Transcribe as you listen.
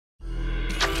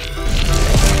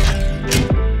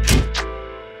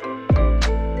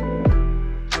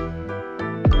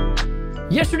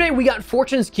Yesterday, we got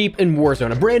Fortune's Keep in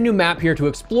Warzone, a brand new map here to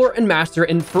explore and master,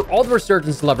 and for all the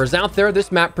Resurgence lovers out there,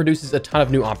 this map produces a ton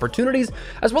of new opportunities,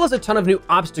 as well as a ton of new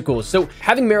obstacles. So,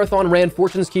 having Marathon ran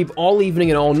Fortune's Keep all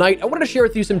evening and all night, I wanted to share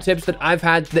with you some tips that I've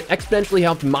had that exponentially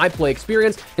helped my play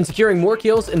experience in securing more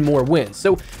kills and more wins.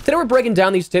 So, today we're breaking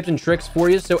down these tips and tricks for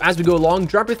you, so as we go along,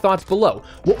 drop your thoughts below.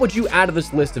 What would you add to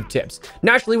this list of tips?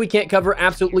 Naturally, we can't cover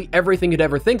absolutely everything you'd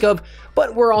ever think of,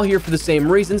 but we're all here for the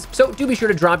same reasons, so do be sure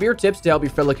to drop your tips to help your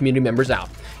fellow community members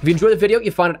out. If you enjoy the video, you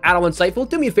find it at all insightful,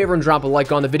 do me a favor and drop a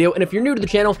like on the video, and if you're new to the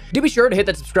channel, do be sure to hit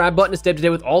that subscribe button to stay up to date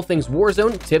with all things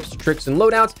Warzone, tips, tricks, and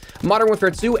loadouts, Modern Warfare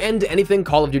 2, and anything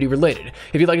Call of Duty related.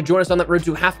 If you'd like to join us on that road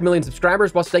to 500,000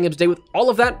 subscribers while staying up to date with all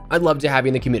of that, I'd love to have you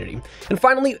in the community. And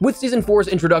finally, with Season 4's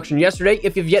introduction yesterday,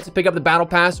 if you've yet to pick up the Battle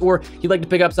Pass, or you'd like to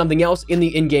pick up something else in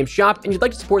the in-game shop, and you'd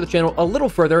like to support the channel a little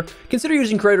further, consider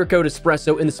using creator code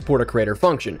ESPRESSO in the Support a Creator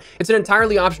function. It's an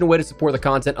entirely optional way to support the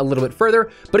content a little bit further,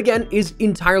 but again, is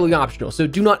entirely optional, so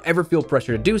do not ever feel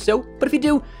pressure to do so. But if you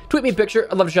do, tweet me a picture.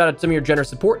 I'd love to shout out some of your generous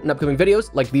support in upcoming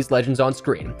videos like these legends on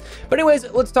screen. But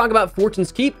anyways, let's talk about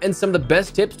Fortune's Keep and some of the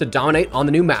best tips to dominate on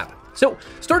the new map. So,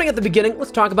 starting at the beginning,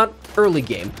 let's talk about early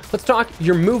game. Let's talk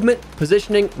your movement,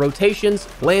 positioning, rotations,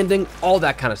 landing, all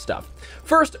that kind of stuff.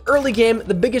 First, early game,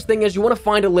 the biggest thing is you want to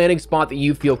find a landing spot that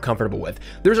you feel comfortable with.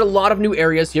 There's a lot of new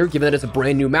areas here, given that it's a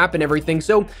brand new map and everything,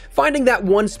 so finding that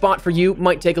one spot for you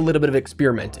might take a little bit of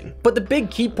experimenting. But the big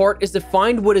key part is to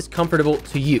find what is comfortable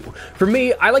to you. For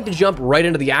me, I like to jump right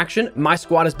into the action. My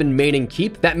squad has been maining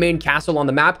Keep, that main castle on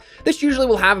the map. This usually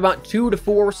will have about 2 to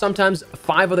 4, sometimes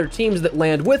 5 other teams that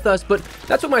land with us, but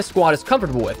that's what my squad is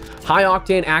comfortable with. High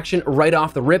octane action right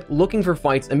off the rip, looking for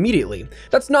fights immediately.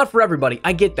 That's not for everybody,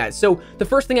 I get that. So the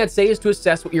first thing I'd say is to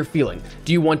assess what you're feeling.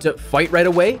 Do you want to fight right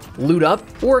away, loot up,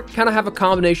 or kind of have a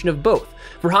combination of both?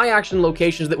 For high action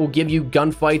locations that will give you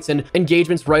gunfights and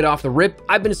engagements right off the rip,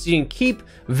 I've been seeing Keep,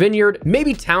 Vineyard,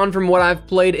 maybe Town from what I've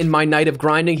played in my night of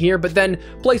grinding here, but then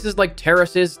places like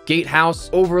Terraces, Gatehouse,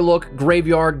 Overlook,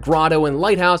 Graveyard, Grotto, and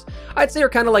Lighthouse, I'd say are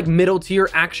kind of like middle tier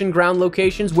action ground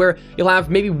locations where you'll have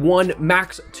maybe 1,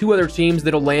 max 2 other teams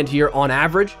that'll land here on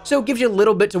average. So it gives you a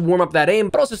little bit to warm up that aim,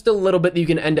 but also still a little bit that you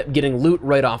can end up getting loot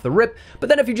right off the rip. But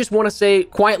then if you just want to say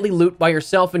quietly loot by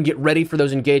yourself and get ready for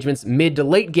those engagements mid to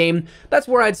late game, that's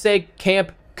where I'd say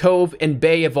Camp, Cove, and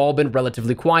Bay have all been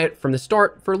relatively quiet from the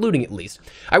start, for looting at least.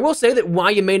 I will say that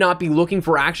while you may not be looking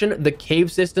for action, the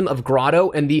cave system of Grotto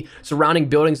and the surrounding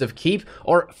buildings of Keep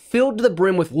are filled to the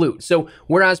brim with loot. So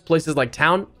whereas places like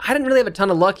Town, I didn't really have a ton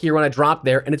of luck here when I dropped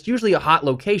there, and it's usually a hot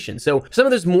location. So some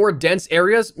of those more dense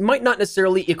areas might not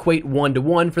necessarily equate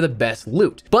 1-to-1 for the best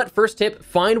loot. But first tip,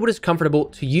 find what is comfortable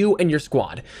to you and your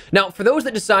squad. Now, for those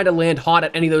that decide to land hot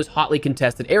at any of those hotly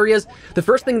contested areas, the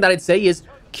first thing that I'd say is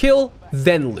kill,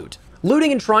 then loot.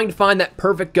 Looting and trying to find that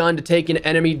perfect gun to take an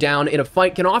enemy down in a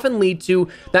fight can often lead to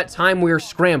that time where you're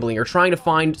scrambling or trying to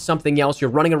find something else, you're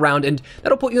running around, and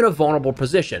that'll put you in a vulnerable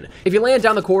position. If you land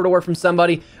down the corridor from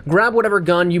somebody, grab whatever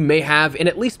gun you may have and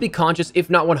at least be conscious, if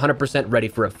not 100% ready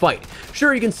for a fight.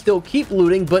 Sure, you can still keep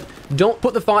looting, but don't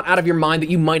put the thought out of your mind that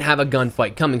you might have a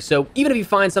gunfight coming. So even if you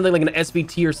find something like an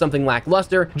SVT or something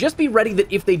lackluster, just be ready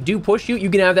that if they do push you, you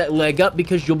can have that leg up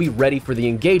because you'll be ready for the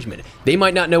engagement. They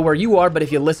might not know where you are, but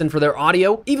if you listen for their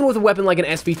audio, even with a weapon like an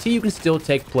SVT, you can still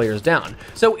take players down.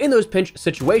 So in those pinch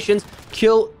situations,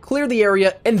 kill, clear the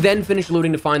area, and then finish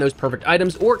looting to find those perfect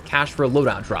items or cash for a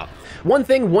loadout drop. One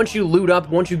thing, once you loot up,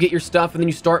 once you get your stuff, and then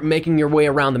you start making your way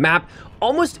around the map,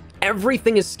 almost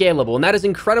everything is scalable, and that is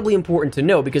incredibly important to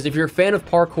know because if you're a fan of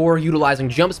parkour utilizing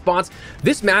jump spots,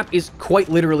 this map is quite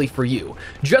literally for you.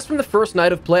 Just from the first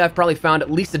night of play, I've probably found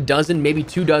at least a dozen, maybe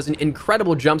 2 dozen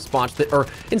incredible jump spots that are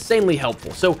insanely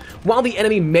helpful. So while the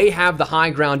enemy may have the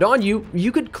high ground on you,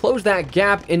 you could close that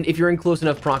gap, and if you're in close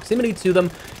enough proximity to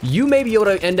them, you may be able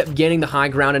to end up gaining the high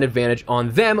ground and advantage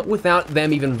on them without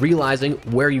them even realizing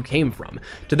where you came from.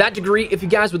 To that degree, if you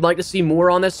guys would like to see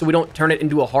more on this so we don't turn it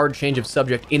into a hard change of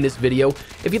subject in this video,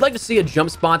 if you'd like to see a jump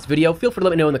spots video, feel free to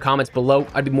let me know in the comments below.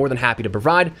 I'd be more than happy to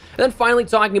provide. And then finally,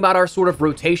 talking about our sort of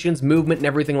rotations, movement, and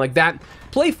everything like that,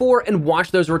 play for and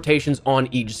watch those rotations on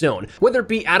each zone. Whether it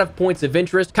be out of points of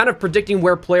interest, kind of predicting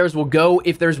where players will go,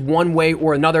 if there's one way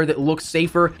or another that looks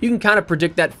safer, you can kind of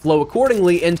predict that flow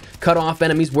accordingly and cut off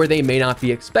enemies where they may not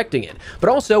be expecting it. But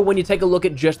also, when you take a look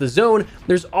at just the zone,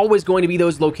 there's always going to be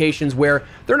those locations where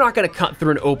they're not going to cut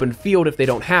through an open field if they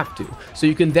don't have to. So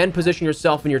you can then position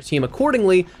yourself and your team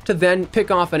accordingly to then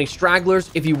pick off any stragglers.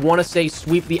 If you want to, say,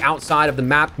 sweep the outside of the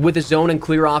map with a zone and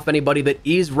clear off anybody that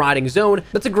is riding zone,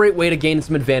 that's a great way to gain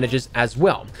some advantages as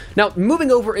well. Now,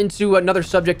 moving over into another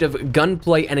subject of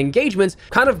gunplay and engagements,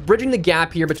 kind of bridging the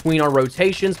gap here between our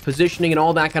rotations, positioning, and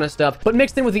all that kind of stuff, but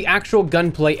mixed in with the actual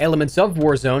gunplay elements of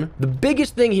Warzone, the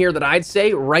biggest thing here that I'd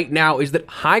say right now is that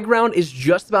high ground is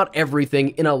just about everything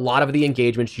in a lot of the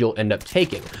engagements you'll end up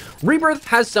taking. Rebirth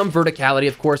has some verticality,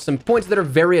 of course, some points that are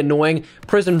very annoying: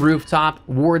 prison rooftop,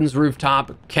 warden's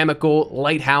rooftop, chemical,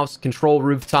 lighthouse, control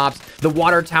rooftops, the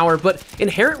water tower, but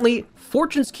inherently,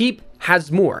 Fortune's Keep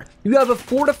has more. You have a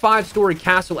 4 to 5 story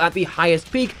castle at the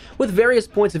highest peak with various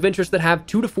points of interest that have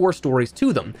 2 to 4 stories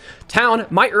to them. Town,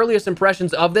 my earliest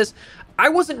impressions of this, I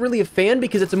wasn't really a fan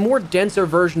because it's a more denser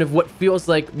version of what feels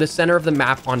like the center of the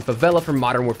map on Favela from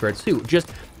Modern Warfare 2.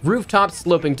 Just rooftops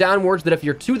sloping downwards that if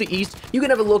you're to the east, you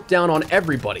can have a look down on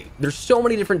everybody. There's so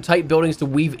many different tight buildings to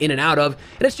weave in and out of,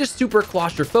 and it's just super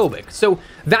claustrophobic. So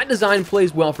that design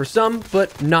plays well for some,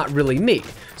 but not really me.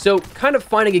 So kind of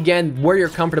finding again where you're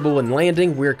comfortable in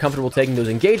landing, where you're comfortable taking those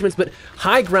engagements, but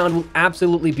high ground will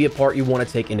absolutely be a part you want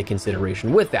to take into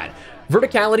consideration with that.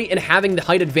 Verticality and having the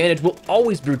height advantage will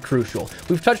always be crucial.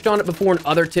 We've touched on it before in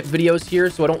other tip videos here,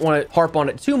 so I don't want to harp on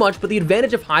it too much, but the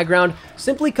advantage of high ground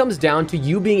simply comes down to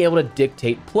you being able to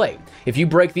dictate play. If you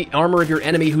break the armor of your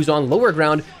enemy who's on lower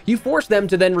ground, you force them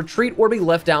to then retreat or be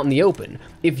left out in the open.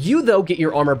 If you, though, get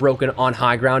your armor broken on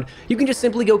high ground, you can just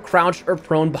simply go crouched or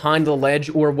prone behind the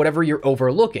ledge or whatever you're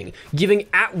overlooking, giving,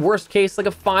 at worst case, like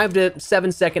a 5 to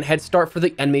 7 second head start for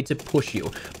the enemy to push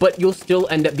you. But you'll still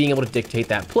end up being able to dictate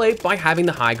that play by having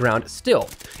the high ground still.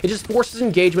 It just forces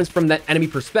engagements from that enemy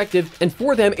perspective, and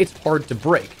for them, it's hard to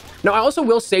break. Now, I also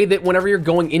will say that whenever you're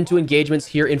going into engagements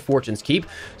here in Fortune's Keep,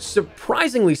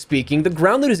 surprisingly speaking, the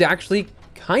ground loot is actually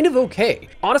kind of okay.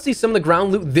 Honestly, some of the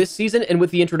ground loot this season and with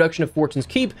the introduction of Fortune's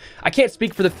Keep, I can't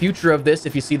speak for the future of this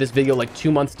if you see this video like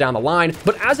 2 months down the line,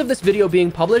 but as of this video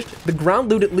being published, the ground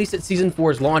loot, at least at Season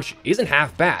 4's launch, isn't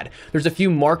half bad. There's a few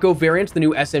Marco variants, the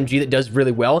new SMG that does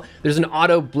really well. There's an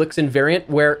Auto Blixen variant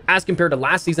where, as compared to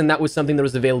last season, that was something that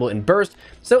was available in Burst,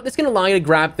 so this can allow you to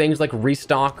grab things like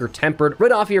Restock or Tempered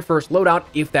right off your first loadout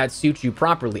if that suits you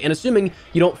properly, and assuming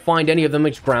you don't find any of them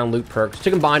as ground loot perks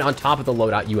to combine on top of the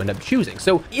loadout you end up choosing.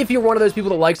 So if you're one of those people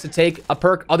that likes to take a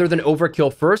perk other than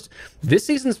Overkill first, this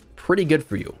season's pretty good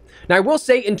for you. Now, I will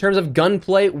say, in terms of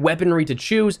gunplay, weaponry to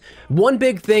choose, one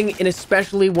big thing, and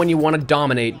especially when you want to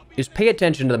dominate, is pay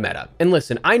attention to the meta. And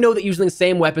listen, I know that using the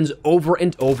same weapons over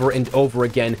and over and over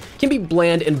again can be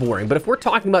bland and boring, but if we're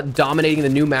talking about dominating the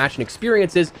new match and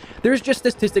experiences, there's just,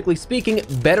 statistically speaking,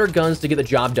 better guns to get the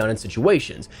job done in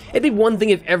situations. It'd be one thing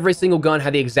if every single gun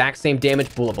had the exact same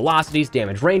damage, bullet velocities,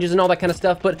 damage ranges, and all that kind of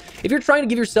stuff, but if you're trying to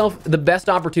give yourself the best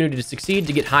opportunity to succeed,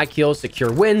 to get high kills,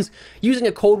 secure wins, using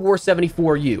a Cold War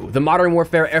 74U, the Modern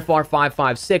Warfare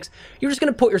FR556, you're just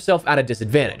going to put yourself at a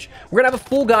disadvantage. We're going to have a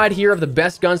full guide here of the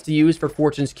best guns to use for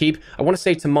Fortune's Keep. I want to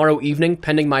say tomorrow evening,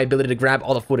 pending my ability to grab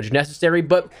all the footage necessary,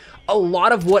 but a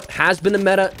lot of what has been the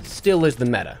meta still is the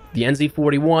meta. The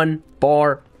NZ41,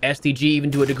 BAR, STG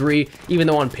even to a degree, even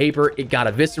though on paper it got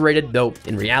eviscerated, though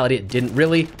in reality it didn't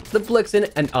really, the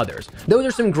Blixen and others. Those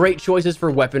are some great choices for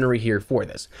weaponry here for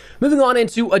this. Moving on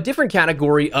into a different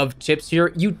category of tips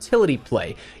here, utility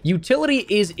play. Utility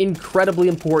is incredibly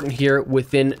important here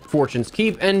within Fortune's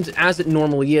Keep, and as it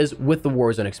normally is with the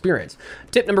Warzone experience.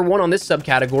 Tip number 1 on this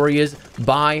subcategory is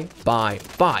buy.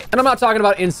 And I'm not talking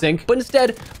about in sync, but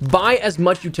instead buy as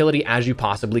much utility as you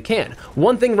possibly can.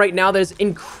 One thing right now that is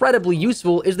incredibly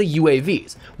useful is the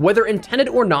UAVs. Whether intended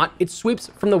or not, it sweeps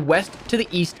from the west to the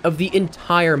east of the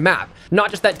entire map, not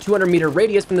just that 200-meter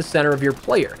radius from the center of your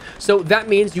player. So that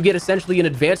means you get essentially an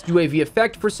advanced UAV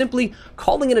effect for simply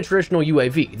calling in a traditional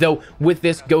UAV, though with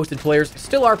this, ghosted players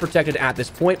still are protected at this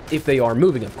point if they are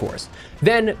moving, of course.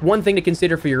 Then, one thing to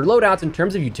consider for your loadouts in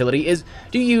terms of utility is,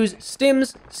 do you use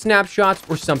stims, snapshots,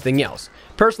 or something else?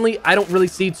 Personally, I don't really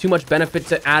see too much benefit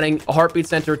to adding a heartbeat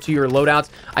sensor to your loadouts.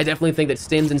 I definitely think that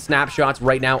stims and snapshots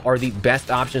right now are the best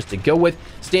options to go with.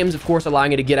 Stims, of course,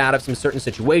 allowing you to get out of some certain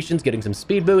situations, getting some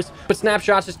speed boost, but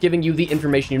snapshots just giving you the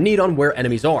information you need on where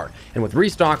enemies are. And with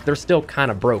restock, they're still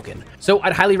kind of broken. So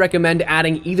I'd highly recommend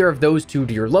adding either of those two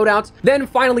to your loadouts. Then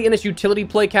finally, in this utility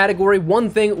play category, one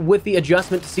thing with the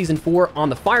adjustment to Season 4 for on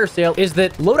the fire sale is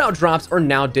that loadout drops are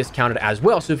now discounted as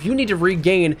well. So if you need to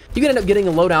regain, you can end up getting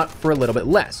a loadout for a little bit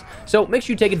less. So make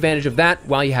sure you take advantage of that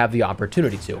while you have the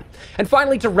opportunity to. And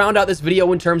finally, to round out this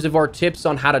video in terms of our tips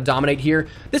on how to dominate here,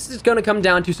 this is going to come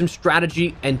down to some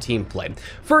strategy and team play.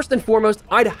 First and foremost,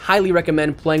 I'd highly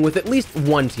recommend playing with at least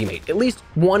one teammate, at least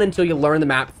one until you learn the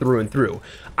map through and through.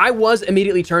 I was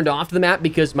immediately turned off the map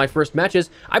because my first matches,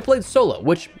 I played solo,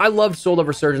 which I loved solo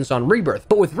Resurgence on Rebirth.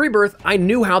 But with Rebirth, I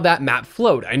knew how that map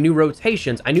flowed. I knew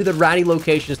rotations. I knew the ratty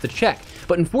locations to check.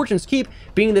 But in Fortune's Keep,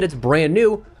 being that it's brand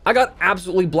new, I got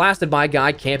absolutely blasted by a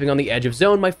guy camping on the edge of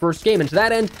zone my first game, and to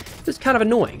that end, it was kind of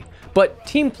annoying. But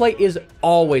team play is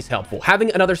always helpful.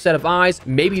 Having another set of eyes,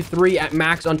 maybe 3 at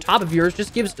max on top of yours,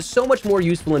 just gives so much more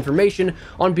useful information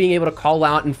on being able to call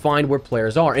out and find where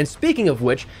players are. And speaking of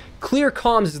which, clear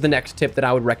comms is the next tip that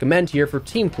I would recommend here for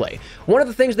team play. One of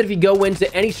the things that if you go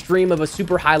into any stream of a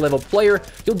super high level player,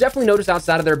 you'll definitely notice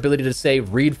outside of their ability to say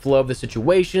read flow of the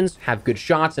situations, have good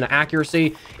shots and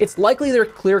accuracy, it's likely their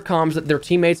clear comms that their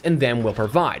teammates and them will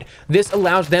provide. This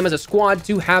allows them as a squad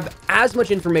to have as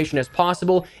much information as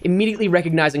possible, immediately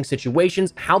recognizing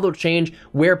situations, how they'll change,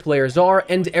 where players are,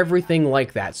 and everything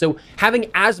like that. So having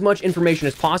as much information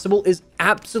as possible is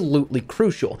absolutely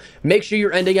crucial. Make sure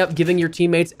you're ending up giving your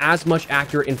teammates as much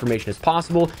accurate information as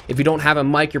possible. If you don't have a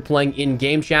mic, you're playing in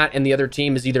game chat and the other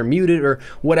team is either muted or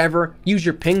whatever, use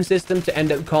your ping system to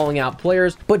end up calling out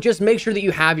players, but just make sure that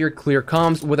you have your clear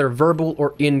comms, whether verbal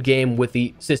or in-game, with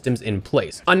the systems in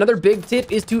place. Another big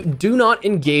tip is to do not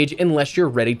engage unless you're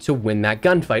ready to win that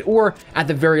gunfight, or at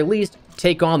the very least,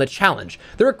 take on the challenge.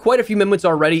 There are quite a few moments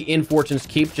already in Fortune's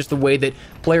Keep, just the way that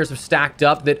players have stacked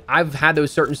up, that I've had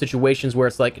those certain situations where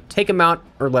it's like, take them out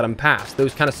or let them pass.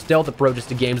 Those kind of stealth approaches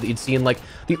to games that you'd see in like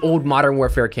the old Modern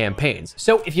Warfare campaigns.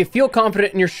 So if you feel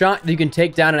confident in your shot that you can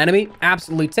take down an enemy,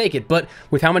 absolutely take it. But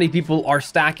with how many people are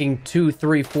stacking 2,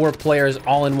 3, 4 players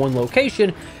all in one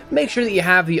location, make sure that you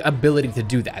have the ability to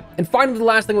do that. And finally, the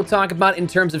last thing we'll talk about in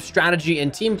terms of strategy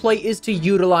and team play is to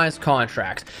utilize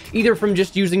contracts, either from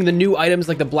just using the new items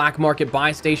like the black market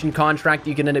buy station contract,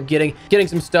 you can end up getting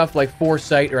some stuff like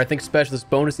Foresight, or I think Specialist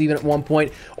Bonus even at one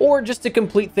point, or just to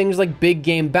complete things like big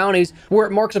game bounties where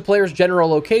it marks a player's general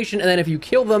location, and then if you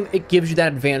kill them, it gives you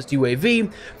that advanced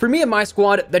UAV. For me and my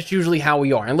squad, that's usually how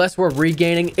we are. Unless we're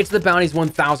regaining, it's the bounties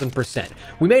 1000%.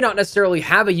 We may not necessarily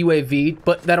have a UAV,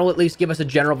 but that'll at least give us a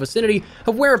general vicinity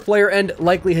of where a player and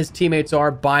likely his teammates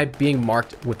are by being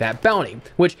marked with that bounty.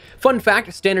 Which, fun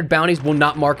fact, standard bounties will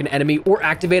not mark an enemy or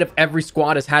activate if every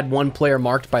squad has had one player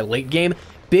marked by late game.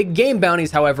 Big game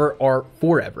bounties, however, are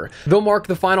forever. They'll mark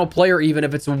the final player even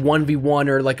if it's a 1v1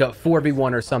 or like a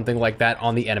 4v1 or something like that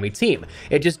on the enemy team.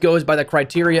 It just goes by the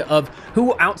criteria of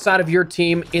who outside of your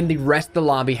team in the rest of the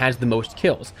lobby has the most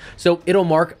kills. So it'll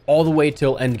mark all the way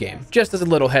till endgame. Just as a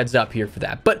little heads up here for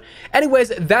that. But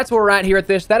anyways, that's where we're at here at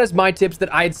this. That is my tips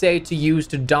that I'd say to use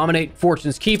to dominate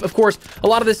Fortune's Keep. Of course, a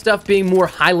lot of this stuff being more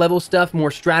high-level stuff,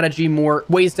 more strategy, more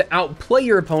ways to outplay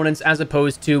your opponents as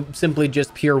opposed to simply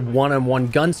just pure one-on-one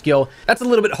gun skill. That's a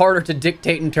little bit harder to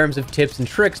dictate in terms of tips and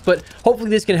tricks, but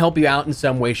hopefully this can help you out in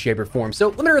some way, shape, or form. So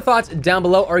let me know your thoughts down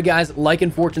below. Are you guys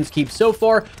liking Fortune's Keep so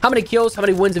far? How many kills, how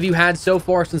many wins have you had so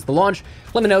far since the launch?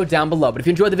 Let me know down below. But if you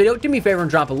enjoyed the video, do me a favor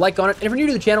and drop a like on it. And if you're new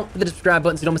to the channel, hit the subscribe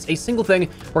button so you don't miss a single thing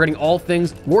regarding all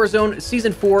things Warzone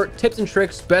Season 4, tips and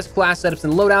tricks, best class setups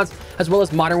and loadouts, as well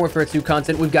as Modern Warfare 2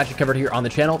 content. We've got you covered here on the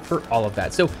channel for all of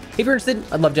that. So if you're interested,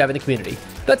 I'd love to have you in the community.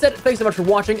 That's it. Thanks so much for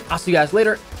watching. I'll see you guys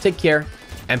later. Take care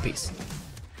and peace.